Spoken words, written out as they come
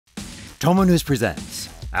TomoNews presents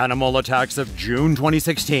Animal Attacks of June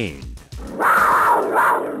 2016.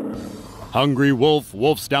 Hungry wolf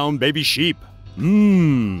wolfs down baby sheep.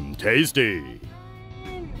 Mmm, tasty.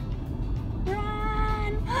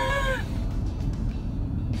 Run!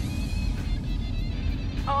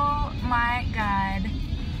 Oh my god.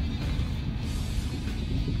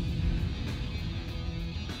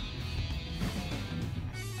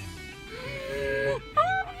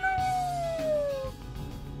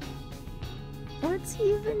 What's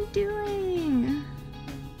he even doing?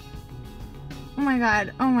 Oh my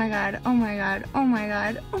god, oh my god, oh my god, oh my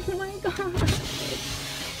god, oh my god.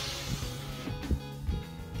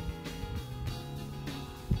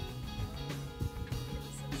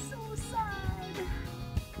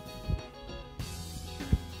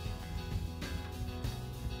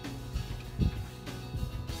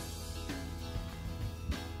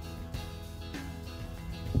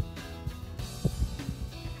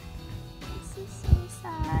 This is so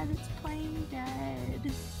sad. It's plain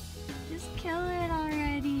dead. Just kill it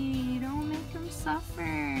already. Don't make him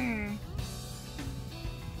suffer.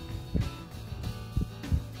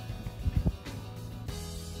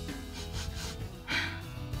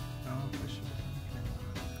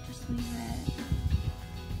 Just leave it.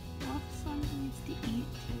 Wolf son needs to eat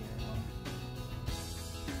too.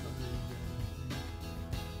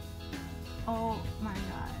 Oh my god.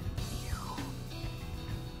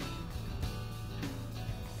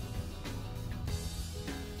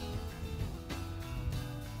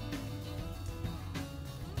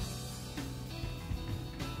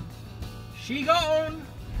 She gone!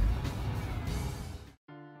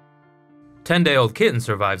 10-day-old kitten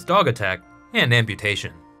survives dog attack and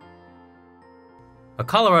amputation. A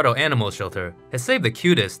Colorado animal shelter has saved the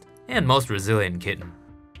cutest and most resilient kitten.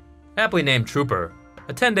 Aptly named Trooper,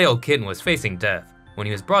 a 10-day-old kitten was facing death when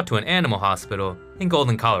he was brought to an animal hospital in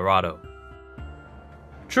Golden, Colorado.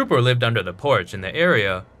 Trooper lived under the porch in the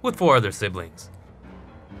area with 4 other siblings.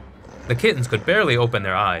 The kittens could barely open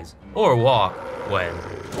their eyes or walk when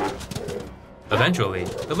eventually,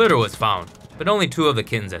 the litter was found, but only 2 of the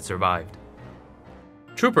kittens had survived.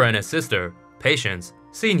 Trooper and his sister, Patience,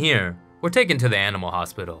 seen here, were taken to the animal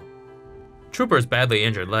hospital. Trooper's badly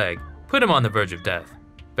injured leg put him on the verge of death.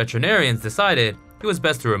 Veterinarians decided it was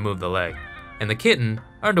best to remove the leg, and the kitten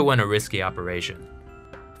underwent a risky operation.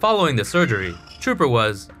 Following the surgery, Trooper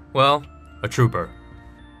was, well, a trooper.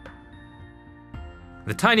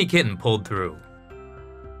 The tiny kitten pulled through.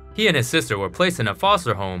 He and his sister were placed in a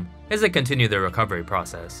foster home as they continue their recovery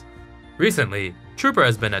process. Recently, Trooper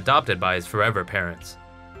has been adopted by his forever parents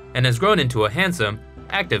and has grown into a handsome,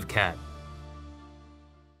 active cat.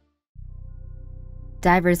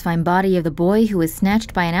 Divers find body of the boy who was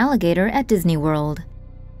snatched by an alligator at Disney World.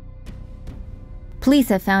 Police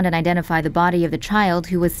have found and identified the body of the child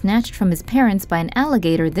who was snatched from his parents by an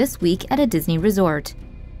alligator this week at a Disney resort.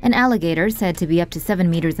 An alligator, said to be up to 7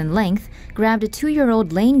 meters in length, grabbed a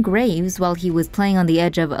 2-year-old Lane Graves while he was playing on the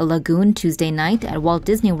edge of a lagoon Tuesday night at Walt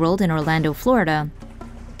Disney World in Orlando, Florida.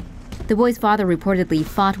 The boy's father reportedly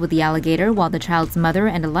fought with the alligator while the child's mother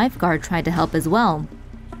and a lifeguard tried to help as well.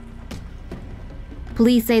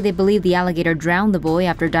 Police say they believe the alligator drowned the boy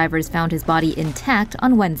after divers found his body intact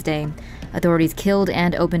on Wednesday. Authorities killed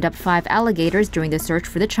and opened up 5 alligators during the search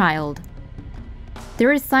for the child.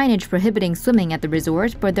 There is signage prohibiting swimming at the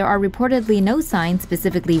resort, but there are reportedly no signs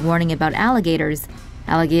specifically warning about alligators.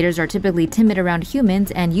 Alligators are typically timid around humans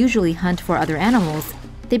and usually hunt for other animals.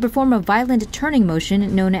 They perform a violent turning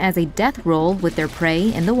motion known as a death roll with their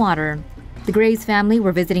prey in the water. The Graves family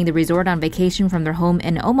were visiting the resort on vacation from their home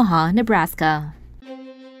in Omaha, Nebraska.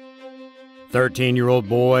 13-year-old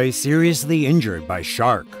boy seriously injured by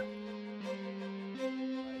shark.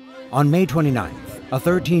 On May 29th, a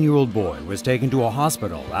 13-year-old boy was taken to a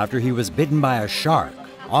hospital after he was bitten by a shark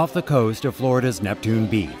off the coast of Florida's Neptune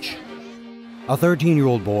beach. A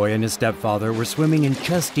 13-year-old boy and his stepfather were swimming in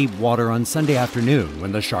chest-deep water on Sunday afternoon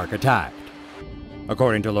when the shark attacked.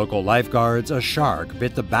 According to local lifeguards, a shark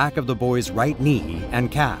bit the back of the boy's right knee and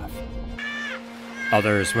calf.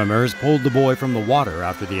 Other swimmers pulled the boy from the water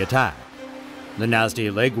after the attack. The nasty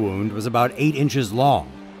leg wound was about 8 inches long.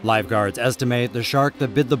 Lifeguards estimate the shark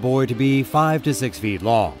that bit the boy to be 5 to 6 feet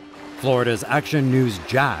long. Florida's Action News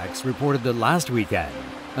Jax reported that last weekend,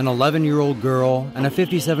 an 11-year-old girl and a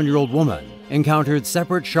 57-year-old woman encountered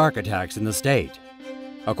separate shark attacks in the state.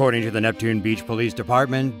 According to the Neptune Beach Police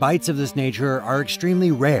Department, bites of this nature are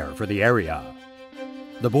extremely rare for the area.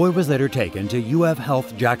 The boy was later taken to UF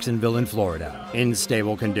Health Jacksonville in Florida in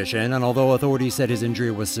stable condition, and although authorities said his injury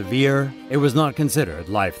was severe, it was not considered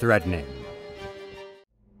life-threatening.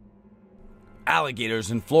 Alligators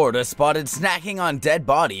in Florida spotted snacking on dead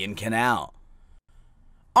body in canal.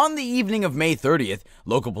 On the evening of May 30th,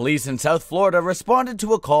 local police in South Florida responded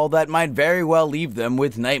to a call that might very well leave them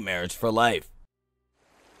with nightmares for life.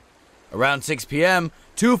 Around 6 p.m.,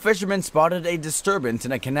 2 fishermen spotted a disturbance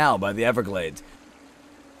in a canal by the Everglades,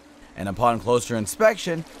 and upon closer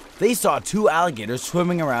inspection, they saw 2 alligators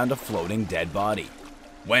swimming around a floating dead body.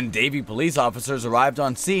 When Davie Police officers arrived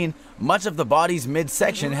on scene, much of the body's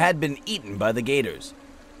midsection had been eaten by the gators.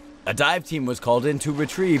 A dive team was called in to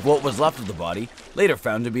retrieve what was left of the body, later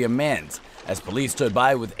found to be a man's, as police stood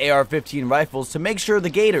by with AR-15 rifles to make sure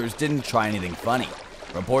the gators didn't try anything funny.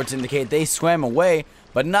 Reports indicate they swam away,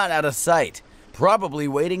 but not out of sight, probably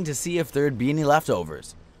waiting to see if there'd be any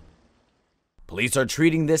leftovers. Police are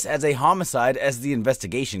treating this as a homicide as the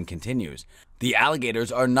investigation continues. The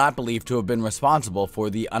alligators are not believed to have been responsible for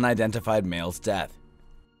the unidentified male's death.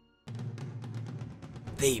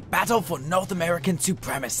 The battle for North American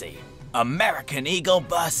supremacy. American Eagle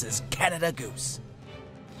versus Canada Goose.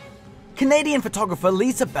 Canadian photographer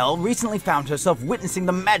Lisa Bell recently found herself witnessing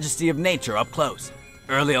the majesty of nature up close.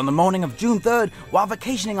 Early on the morning of June 3rd, while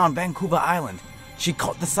vacationing on Vancouver Island, she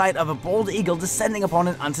caught the sight of a bald eagle descending upon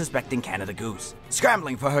an unsuspecting Canada goose.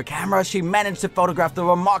 Scrambling for her camera, she managed to photograph the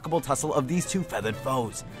remarkable tussle of these 2 feathered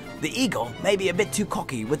foes. The eagle, maybe a bit too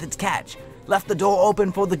cocky with its catch, left the door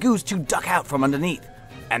open for the goose to duck out from underneath.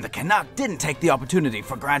 And the Canuck didn't take the opportunity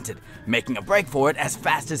for granted, making a break for it as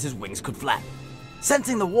fast as his wings could flap.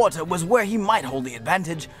 Sensing the water was where he might hold the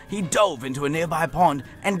advantage, he dove into a nearby pond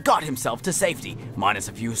and got himself to safety, minus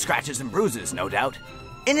a few scratches and bruises, no doubt.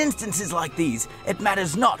 In instances like these, it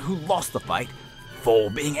matters not who lost the fight,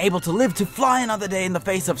 for being able to live to fly another day in the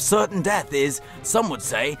face of certain death is, some would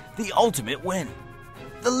say, the ultimate win.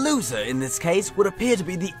 The loser in this case would appear to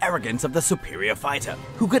be the arrogance of the superior fighter,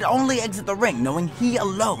 who could only exit the ring knowing he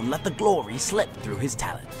alone let the glory slip through his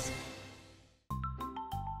talons.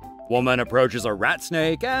 Woman approaches a rat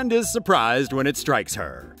snake and is surprised when it strikes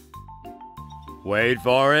her. Wait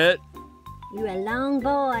for it. You're a long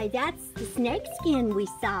boy. That's the snake skin we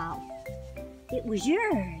saw. It was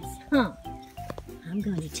yours, huh? I'm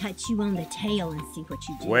going to touch you on the tail and see what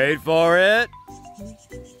you do. Wait for it.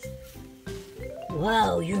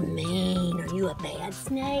 Whoa, you're mean. Are you a bad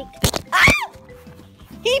snake? Ah!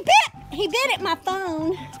 He bit at my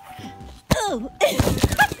phone. Oh.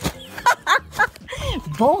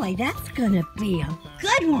 Boy, that's gonna be a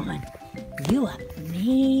good one. You a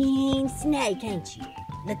mean snake, ain't you?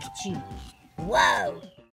 Look at you. Whoa.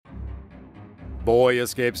 Boy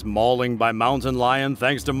escapes mauling by mountain lion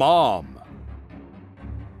thanks to mom.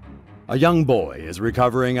 A young boy is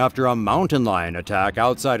recovering after a mountain lion attack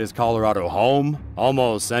outside his Colorado home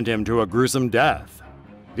almost sent him to a gruesome death.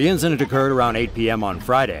 The incident occurred around 8 p.m. on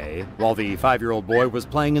Friday, while the 5-year-old boy was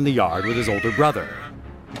playing in the yard with his older brother.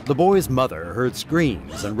 The boy's mother heard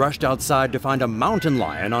screams and rushed outside to find a mountain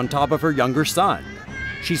lion on top of her younger son.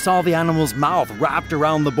 She saw the animal's mouth wrapped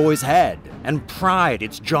around the boy's head and pried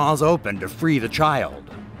its jaws open to free the child.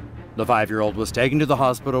 The 5-year-old was taken to the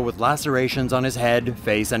hospital with lacerations on his head,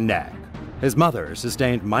 face, and neck. His mother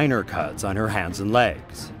sustained minor cuts on her hands and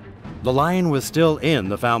legs. The lion was still in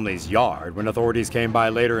the family's yard when authorities came by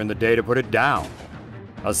later in the day to put it down.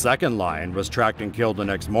 A second lion was tracked and killed the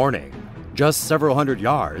next morning, just several hundred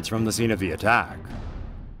yards from the scene of the attack.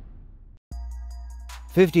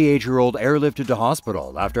 58-year-old airlifted to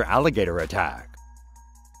hospital after alligator attack.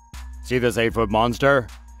 See this 8-foot monster?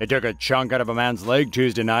 It took a chunk out of a man's leg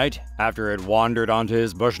Tuesday night after it wandered onto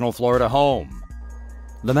his Bushnell, Florida home.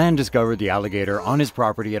 The man discovered the alligator on his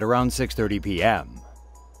property at around 6:30 p.m.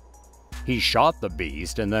 He shot the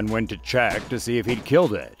beast and then went to check to see if he'd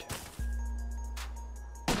killed it.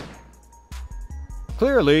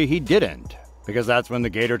 Clearly, he didn't, because that's when the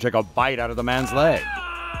gator took a bite out of the man's leg.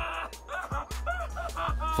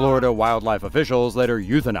 Florida wildlife officials later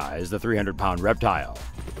euthanized the 300-pound reptile.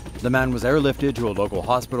 The man was airlifted to a local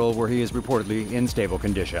hospital where he is reportedly in stable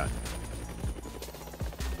condition.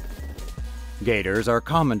 Gators are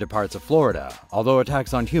common to parts of Florida, although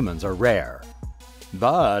attacks on humans are rare.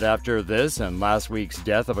 But after this and last week's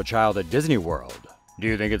death of a child at Disney World, do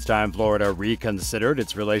you think it's time Florida reconsidered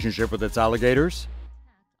its relationship with its alligators?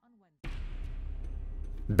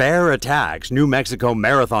 Bear attacks New Mexico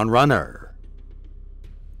marathon runner.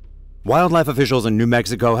 Wildlife officials in New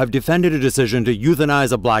Mexico have defended a decision to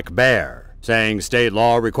euthanize a black bear, saying state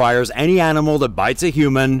law requires any animal that bites a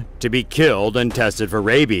human to be killed and tested for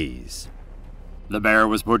rabies. The bear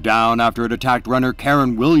was put down after it attacked runner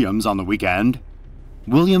Karen Williams on the weekend.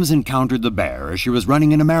 Williams encountered the bear as she was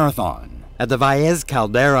running in a marathon at the Valles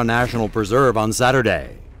Caldera National Preserve on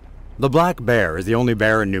Saturday. The black bear is the only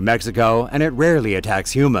bear in New Mexico, and it rarely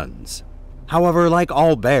attacks humans. However, like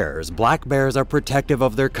all bears, black bears are protective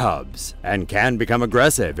of their cubs and can become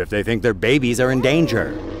aggressive if they think their babies are in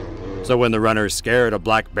danger. So when the runner scared a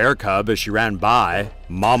black bear cub as she ran by,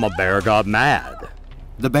 Mama Bear got mad.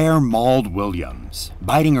 The bear mauled Williams,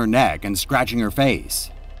 biting her neck and scratching her face.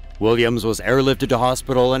 Williams was airlifted to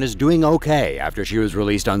hospital and is doing okay after she was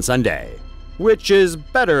released on Sunday, which is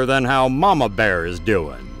better than how Mama Bear is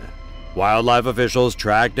doing. Wildlife officials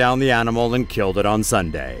tracked down the animal and killed it on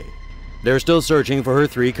Sunday. They're still searching for her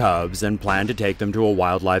 3 cubs and plan to take them to a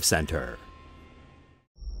wildlife center.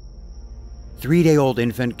 3-day-old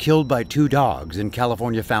infant killed by 2 dogs in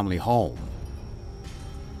California family home.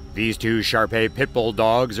 These 2 Shar-Pei pit bull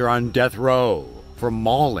dogs are on death row for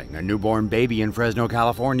mauling a newborn baby in Fresno,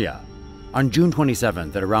 California. On June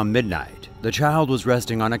 27th at around midnight, the child was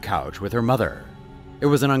resting on a couch with her mother. It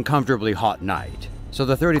was an uncomfortably hot night, so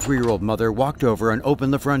the 33-year-old mother walked over and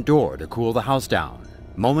opened the front door to cool the house down,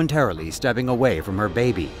 momentarily stepping away from her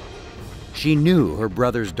baby. She knew her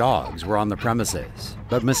brother's dogs were on the premises,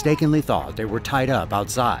 but mistakenly thought they were tied up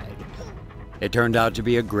outside. It turned out to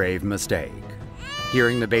be a grave mistake.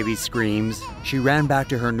 Hearing the baby's screams, she ran back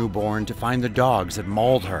to her newborn to find the dogs had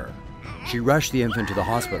mauled her. She rushed the infant to the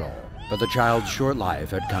hospital, but the child's short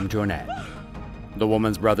life had come to an end. The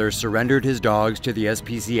woman's brother surrendered his dogs to the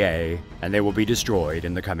SPCA, and they will be destroyed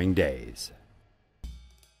in the coming days.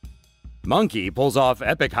 Monkey pulls off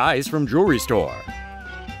epic heist from jewelry store.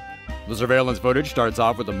 The surveillance footage starts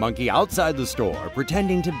off with a monkey outside the store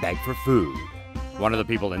pretending to beg for food. One of the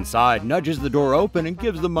people inside nudges the door open and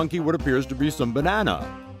gives the monkey what appears to be some banana.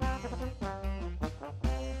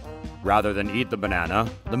 Rather than eat the banana,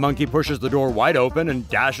 the monkey pushes the door wide open and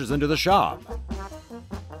dashes into the shop.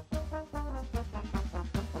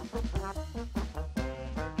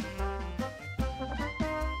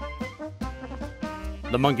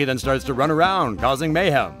 The monkey then starts to run around, causing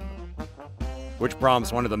mayhem, which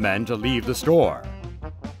prompts one of the men to leave the store.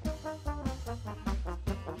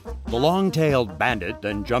 The long-tailed bandit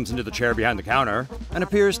then jumps into the chair behind the counter and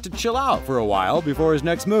appears to chill out for a while before his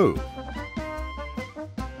next move.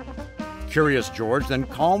 Curious George then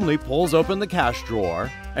calmly pulls open the cash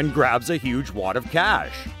drawer and grabs a huge wad of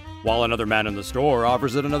cash, while another man in the store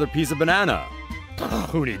offers it another piece of banana.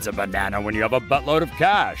 Who needs a banana when you have a buttload of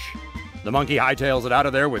cash? The monkey hightails it out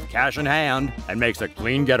of there with cash in hand and makes a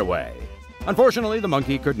clean getaway. Unfortunately, the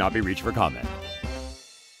monkey could not be reached for comment.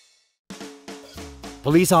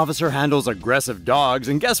 Police officer handles aggressive dogs,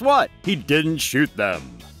 and guess what? He didn't shoot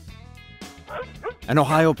them. An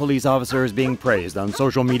Ohio police officer is being praised on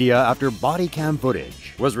social media after body cam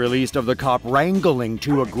footage was released of the cop wrangling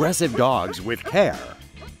 2 aggressive dogs with care.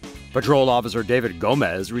 Patrol officer David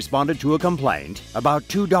Gomez responded to a complaint about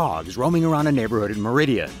 2 dogs roaming around a neighborhood in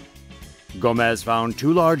Meridian. Gomez found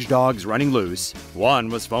 2 large dogs running loose. One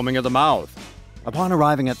was foaming at the mouth. Upon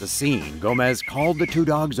arriving at the scene, Gomez called the 2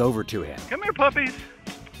 dogs over to him. Come here, puppies.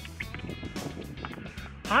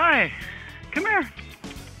 Hi. Come here.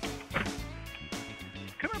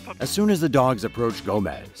 Come here, puppies. As soon as the dogs approached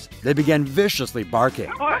Gomez, they began viciously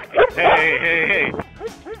barking. What? Hey.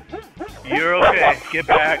 You're okay. Get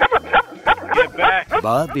back. Get back.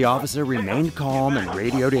 But the officer remained calm and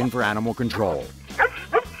radioed in for animal control.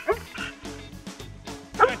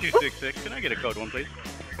 9266, can I get a code 1, please?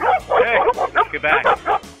 Hey, get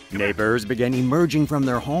back. Neighbors began emerging from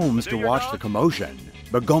their homes to watch the commotion,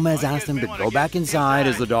 but Gomez asked them to go back inside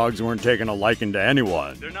as the dogs weren't taking a liking to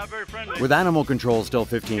anyone. They're not very friendly. With animal control still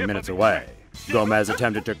 15 minutes away, Gomez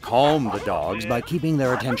attempted to calm the dogs by keeping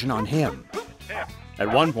their attention on him.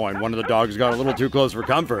 At one point, one of the dogs got a little too close for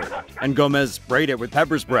comfort, and Gomez sprayed it with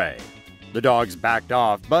pepper spray. The dogs backed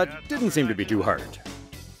off, but didn't seem to be too hurt.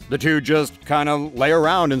 The 2 just kind of lay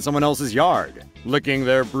around in someone else's yard, licking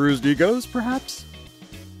their bruised egos, perhaps?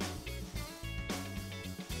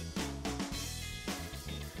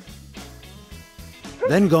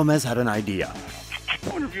 Then Gomez had an idea. I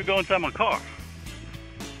wonder if you go inside my car.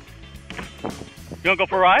 You wanna go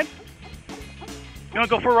for a ride? You wanna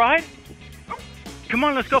go for a ride? Come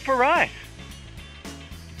on, let's go for a ride.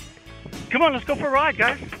 Come on, let's go for a ride,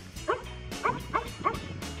 guys.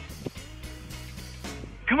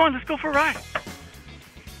 Come on, let's go for a ride.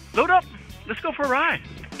 Load up. Let's go for a ride.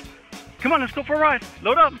 Come on, let's go for a ride.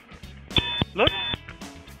 Load up. Load up.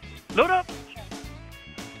 Load up.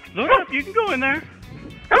 Load up. You can go in there.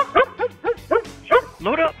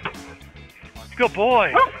 Load up. Good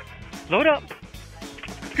boy. Load up.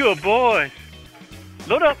 Good boy.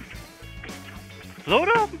 Load up. Load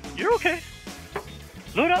up. You're okay.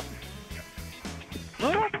 Load up.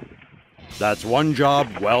 Load up. That's one job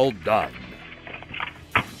well done.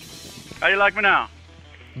 How you like me now?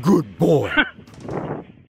 Good boy.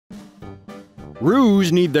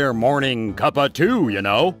 Roos need their morning cuppa too, you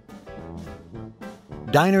know.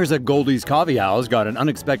 Diners at Goldie's Coffee House got an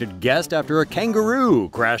unexpected guest after a kangaroo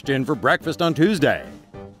crashed in for breakfast on Tuesday.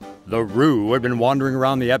 The Roo had been wandering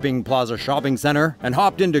around the Epping Plaza shopping center and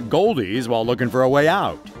hopped into Goldie's while looking for a way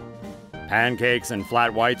out. Pancakes and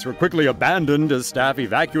flat whites were quickly abandoned as staff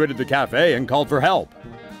evacuated the cafe and called for help.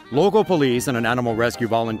 Local police and an animal rescue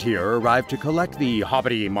volunteer arrived to collect the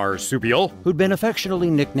hoppity marsupial, who'd been affectionately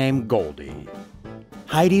nicknamed Goldie.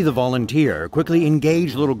 Heidi, the volunteer, quickly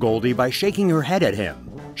engaged little Goldie by shaking her head at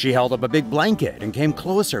him. She held up a big blanket and came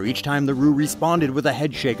closer each time the Roo responded with a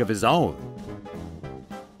head shake of his own.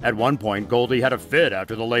 At one point, Goldie had a fit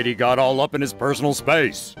after the lady got all up in his personal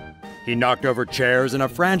space. He knocked over chairs in a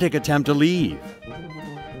frantic attempt to leave.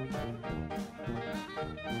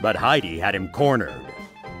 But Heidi had him cornered.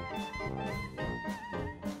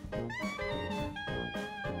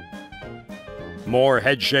 More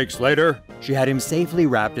head shakes later, she had him safely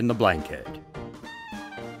wrapped in the blanket.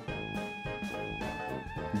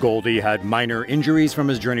 Goldie had minor injuries from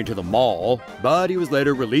his journey to the mall, but he was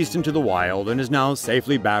later released into the wild and is now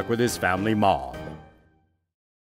safely back with his family moth.